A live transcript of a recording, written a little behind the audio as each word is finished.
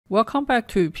Welcome back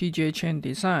to Chen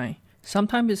Design.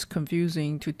 Sometimes it's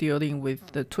confusing to dealing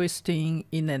with the twisting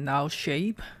in and out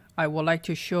shape. I would like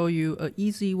to show you an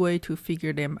easy way to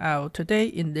figure them out today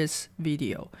in this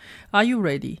video. Are you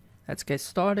ready? Let's get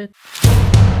started.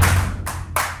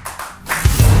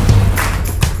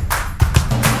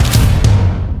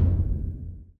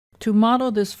 To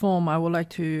model this form, I would like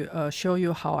to show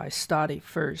you how I started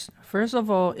first. First of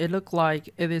all, it looked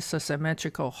like it is a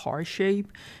symmetrical heart shape,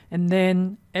 and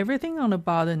then everything on the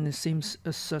bottom it seems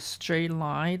it's a straight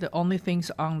line. The only things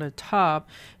on the top,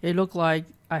 it looked like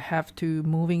I have to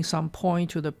moving some point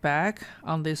to the back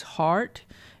on this heart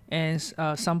and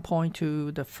some point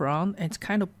to the front. It's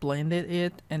kind of blended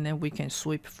it, and then we can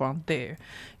sweep from there.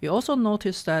 You also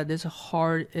notice that this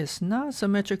heart is not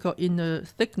symmetrical in the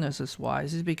thicknesses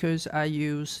wise. It's because I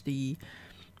use the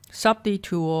SubD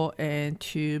tool and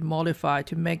to modify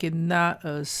to make it not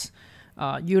as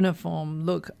uniform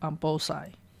look on both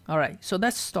sides. Alright, so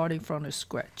that's starting from the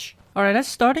scratch. Alright, that's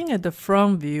starting at the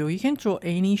front view. You can draw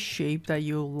any shape that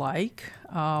you like,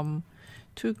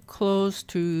 too close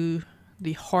to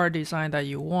the heart design that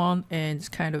you want, and it's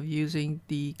kind of using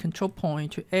the control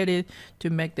point to edit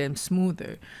to make them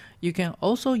smoother. You can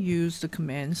also use the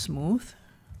command smooth,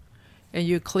 and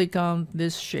you click on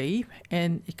this shape,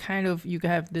 and it kind of you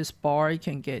have this bar you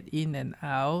can get in and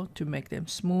out to make them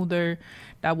smoother.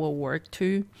 That will work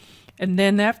too. And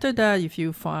then after that, if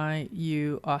you find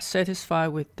you are satisfied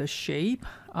with the shape,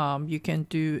 you can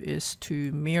do is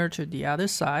to mirror to the other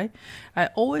side. I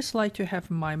always like to have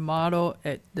my model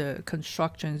at the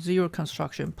zero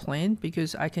construction plane,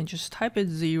 because I can just type it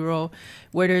 0,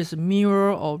 whether it's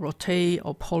mirror or rotate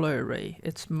or polar array.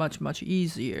 It's much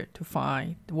easier to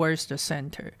find where's the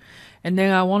center. And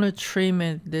then I want to trim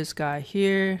in this guy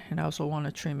here, and I also want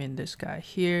to trim in this guy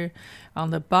here. On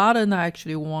the bottom, I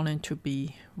actually want it to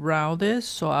be rounded,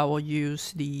 so I will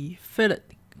use the fillet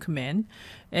command,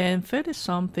 and fit is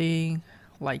something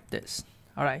like this.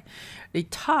 All right, the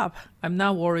top I'm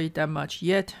not worried that much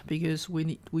yet, because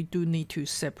we do need to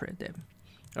separate them.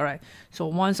 All right, so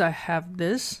once I have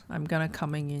this, I'm gonna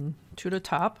coming in to the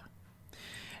top,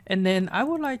 and then I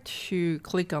would like to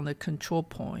click on the control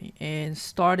point and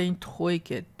starting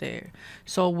tweak it there.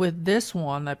 So with this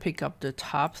one, I pick up the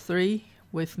top 3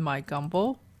 with my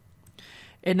gumball,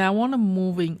 and I want to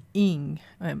moving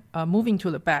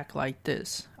to the back like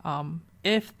this.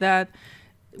 If that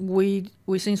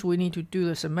since we need to do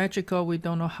the symmetrical, we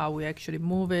don't know how we actually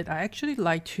move it. I actually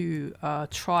like to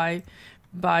try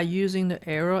by using the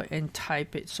arrow and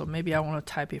type it. So maybe I want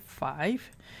to type it 5,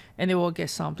 and it will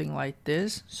get something like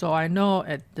this. So I know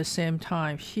at the same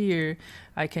time here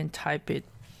I can type it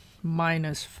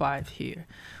 -5 here.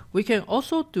 We can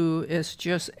also do is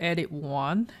just edit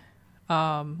one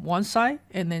side,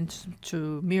 and then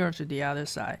to mirror to the other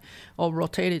side, or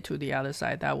rotate it to the other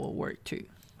side. That will work too.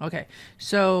 Okay,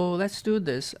 so let's do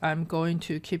this. I'm going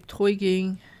to keep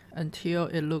tweaking until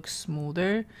it looks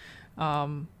smoother.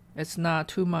 It's not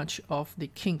too much of the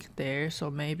kink there, so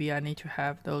maybe I need to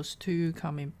have those two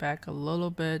coming back a little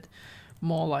bit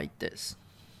more like this.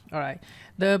 All right,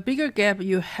 the bigger gap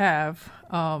you have,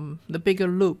 the bigger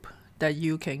loop that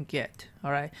you can get.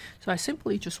 All right, so I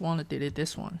simply just want to delete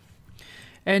this one.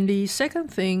 And the second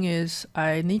thing is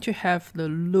I need to have the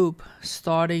loop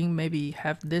starting, maybe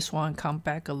have this one come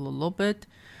back a little bit,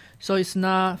 so it's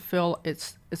not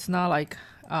like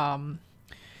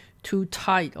too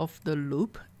tight of the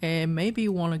loop, and maybe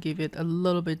you want to give it a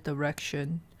little bit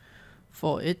direction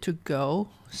for it to go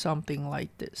something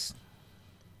like this.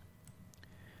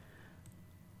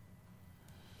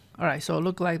 All right, so it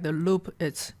looks like the loop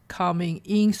is coming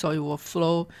in, so it will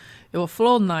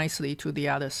flow nicely to the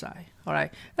other side. All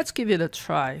right, let's give it a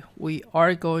try. We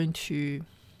are going to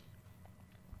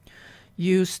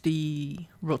use the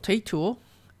rotate tool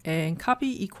and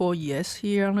copy equal yes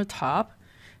here on the top,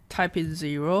 type it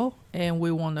 0, and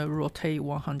we want to rotate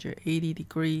 180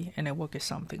 degrees, and it will get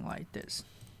something like this.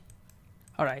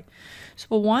 All right,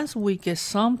 so once we get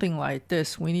something like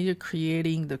this, we need to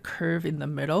creating the curve in the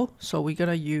middle. So we're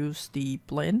gonna use the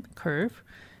blend curve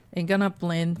and gonna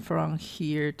blend from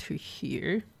here to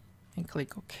here and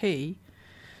click OK.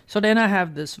 So then I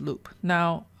have this loop.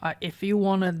 Now, if you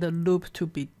wanted the loop to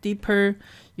be deeper,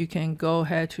 you can go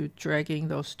ahead to dragging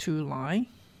those 2 lines.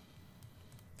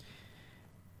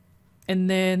 And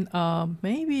then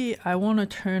maybe I want to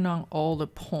turn on all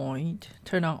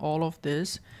of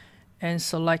this, and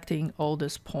selecting all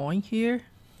this point here,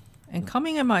 and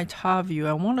coming in my top view,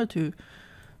 I wanted to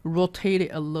rotate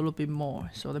it a little bit more.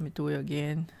 So let me do it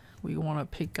again. We want to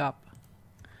pick up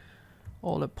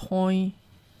all the point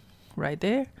right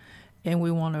there, and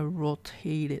we want to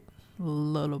rotate it a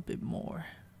little bit more.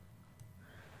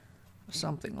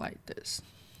 something like this.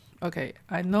 Okay,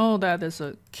 I know that there's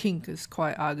a kink is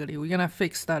quite ugly. We're gonna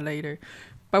fix that later.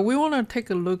 But we want to take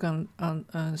a look on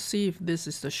see if this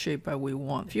is the shape that we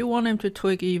want. If you want them to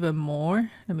tweak even more,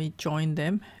 let me join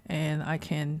them and I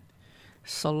can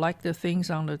select the things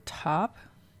on the top,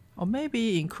 or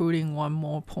maybe including one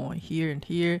more point here and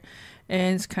here,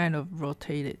 and it's kind of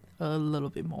rotated a little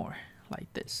bit more like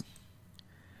this.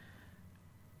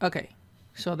 Okay,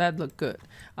 so that looked good.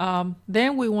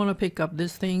 Then we want to pick up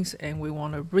these things and we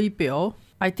want to rebuild.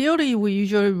 Ideally, we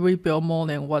usually rebuild more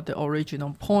than what the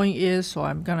original point is, so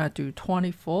I'm gonna do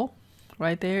 24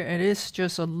 right there, and it's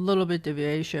just a little bit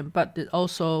deviation, but it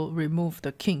also remove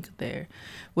the kink there.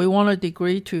 We want a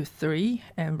degree to 3,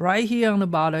 and right here on the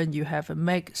bottom you have a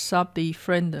make SubD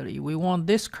friendly. We want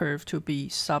this curve to be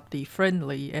SubD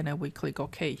friendly, and then we click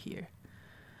OK here.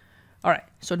 Alright,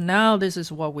 so now this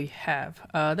is what we have.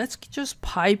 Let's just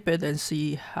pipe it and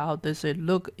see how does it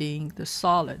look in the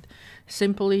solid.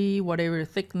 Simply whatever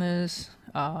thickness,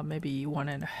 maybe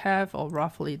 1.5 or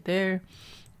roughly there.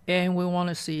 And we want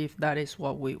to see if that is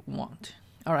what we want.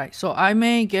 Alright, so I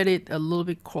may get it a little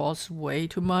bit crossed way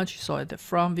too much. So at the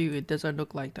front view, it doesn't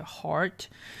look like the heart.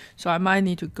 So I might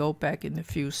need to go back in a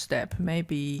few steps.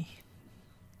 Maybe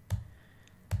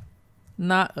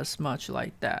not as much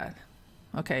like that.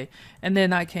 Okay, and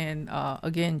then I can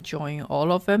again join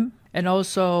all of them, and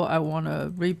also I want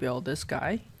to rebuild this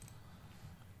guy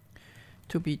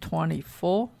to be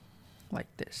 24 like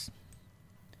this.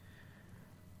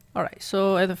 Alright,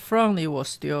 so at the front it was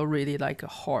still really like a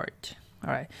heart.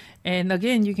 Alright, and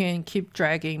again you can keep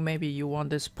dragging. Maybe you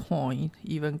want this point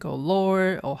even go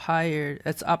lower or higher,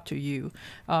 it's up to you.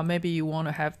 Maybe you want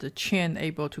to have the Chen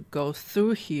able to go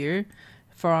through here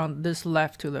from this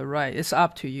left to the right. It's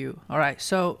up to you. Alright,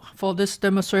 so for this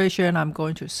demonstration I'm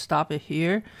going to stop it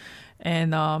here,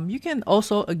 and you can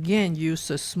also again use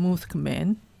the smooth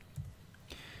command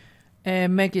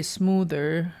and make it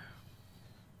smoother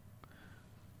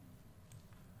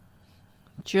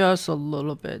just a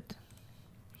little bit.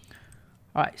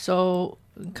 Alright, so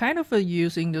kind of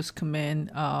using this command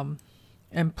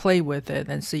and play with it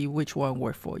and see which one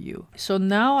works for you. So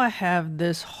now I have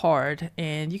this heart,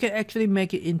 and you can actually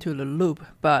make it into the loop,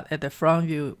 but at the front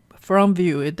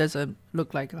view it doesn't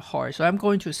look like a heart, so I'm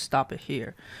going to stop it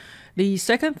here. The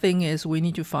second thing is we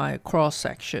need to find a cross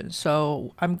section,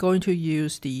 so I'm going to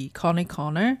use the conic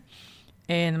corner,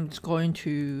 and I'm just going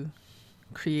to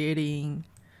creating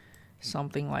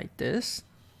something like this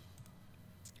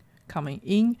coming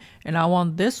in, and I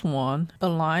want this one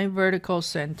align vertical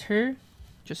center.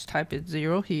 Just type it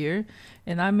 0 here,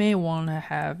 and I may want to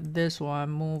have this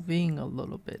one moving a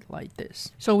little bit like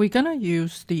this. So we're gonna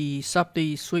use the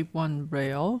SubD sweep 1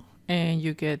 rail, and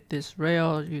you get this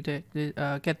rail, you get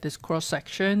this cross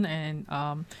section,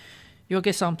 and you'll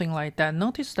get something like that.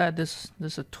 Notice that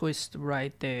there's a twist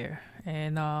right there,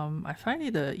 and I find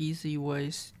it the easy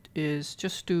way is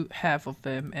just do half of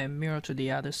them and mirror to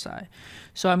the other side.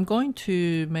 So I'm going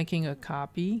to making a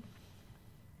copy.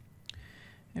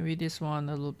 Maybe this one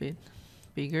a little bit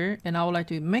bigger, and I would like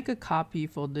to make a copy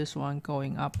for this one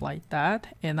going up like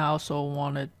that, and I also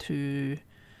wanted to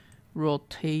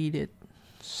rotate it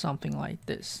something like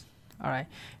this. Alright,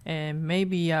 and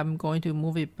maybe I'm going to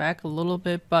move it back a little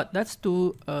bit, but let's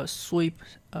do a sweep,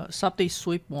 SubD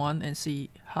sweep 1 and see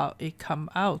how it come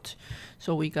out.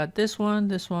 So we got this one,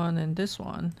 and this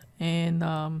one,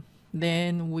 and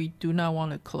then we do not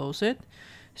want to close it,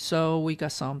 so we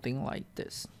got something like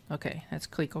this. Okay, let's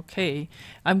click OK.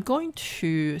 I'm going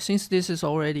to, since this is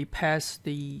already past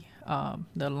the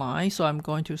line, so I'm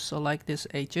going to select this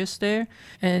edges there,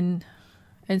 and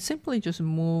simply just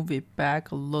move it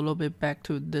back a little bit back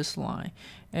to this line,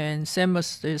 and same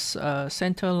as this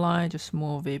center line, just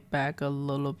move it back a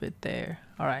little bit there.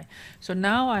 Alright, so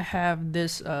now I have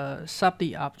this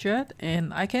SubD object,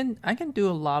 and I can do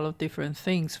a lot of different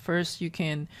things. First, you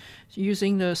can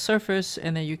using the surface,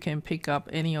 and then you can pick up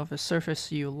any of the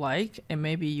surface you like, and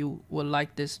maybe you would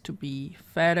like this to be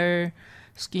fatter,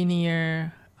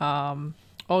 skinnier,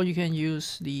 or you can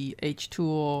use the edge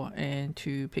tool and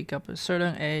to pick up a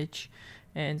certain edge,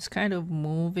 and it's kind of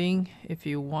moving if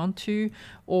you want to,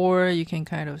 or you can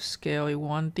kind of scale it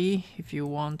 1D if you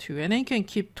want to, and then you can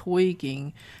keep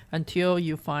tweaking until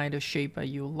you find a shape that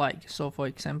you like. So for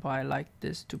example, I like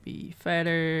this to be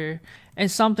fatter,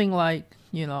 and something like,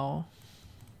 you know,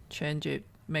 change it,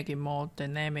 make it more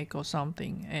dynamic or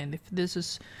something, and if this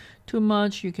is too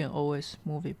much you can always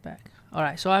move it back.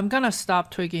 Alright, so I'm gonna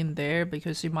stop tweaking there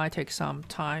because it might take some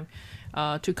time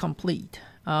to complete.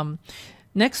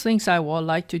 Next things I would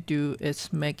like to do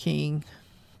is making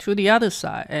to the other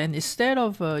side. And instead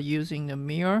of using the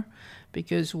mirror,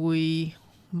 because we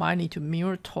might need to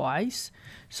mirror twice,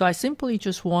 so I simply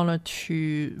just wanted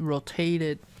to rotate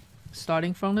it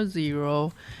starting from the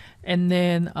 0 and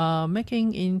then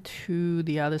making into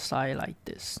the other side like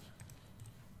this.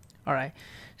 All right,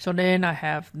 so then I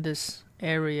have this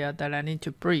area that I need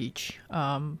to bridge,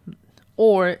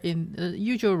 or in the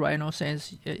usual Rhino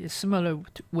sense, it's similar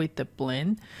with the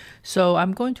blend. So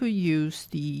I'm going to use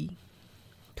the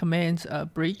commands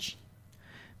bridge,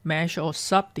 mesh, or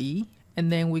SubD,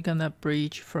 and then we're gonna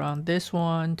bridge from this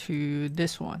one to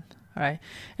this one. All right,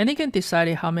 and you can decide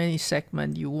how many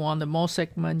segments you want. The more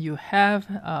segment you have,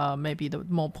 maybe the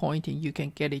more pointing you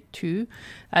can get it to.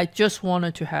 I just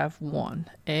wanted to have one,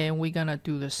 and we're gonna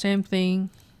do the same thing.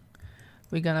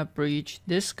 We're gonna bridge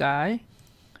this guy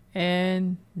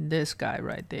and this guy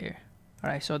right there. All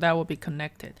right, so that will be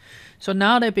connected. So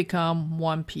now they become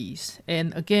one piece.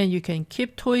 And again, you can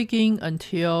keep tweaking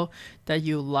until that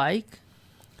you like.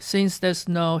 Since there's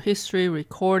no history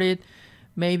recorded,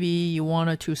 maybe you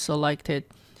wanted to select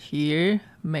it here,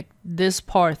 make this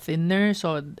part thinner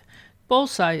so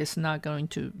both sides is not going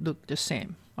to look the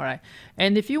same. All right,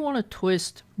 and if you want to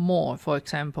twist more, for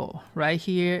example, right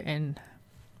here, and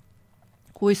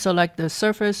we select the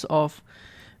surface of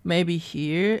maybe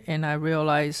here, and I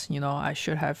realize, you know, I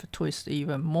should have a twist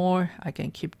even more. I can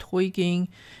keep tweaking,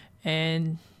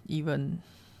 and even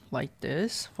like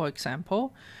this, for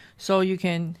example. So you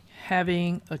can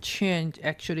having a Chen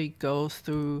actually go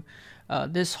through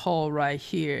this hole right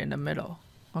here in the middle.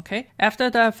 Okay, after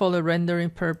that, for the rendering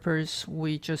purpose,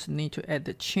 we just need to add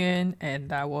the Chen, and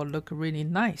that will look really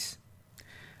nice.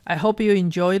 I hope you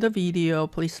enjoyed the video.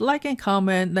 Please like and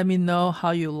comment. Let me know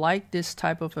how you like this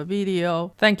type of a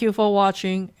video. Thank you for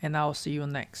watching, and I'll see you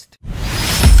next.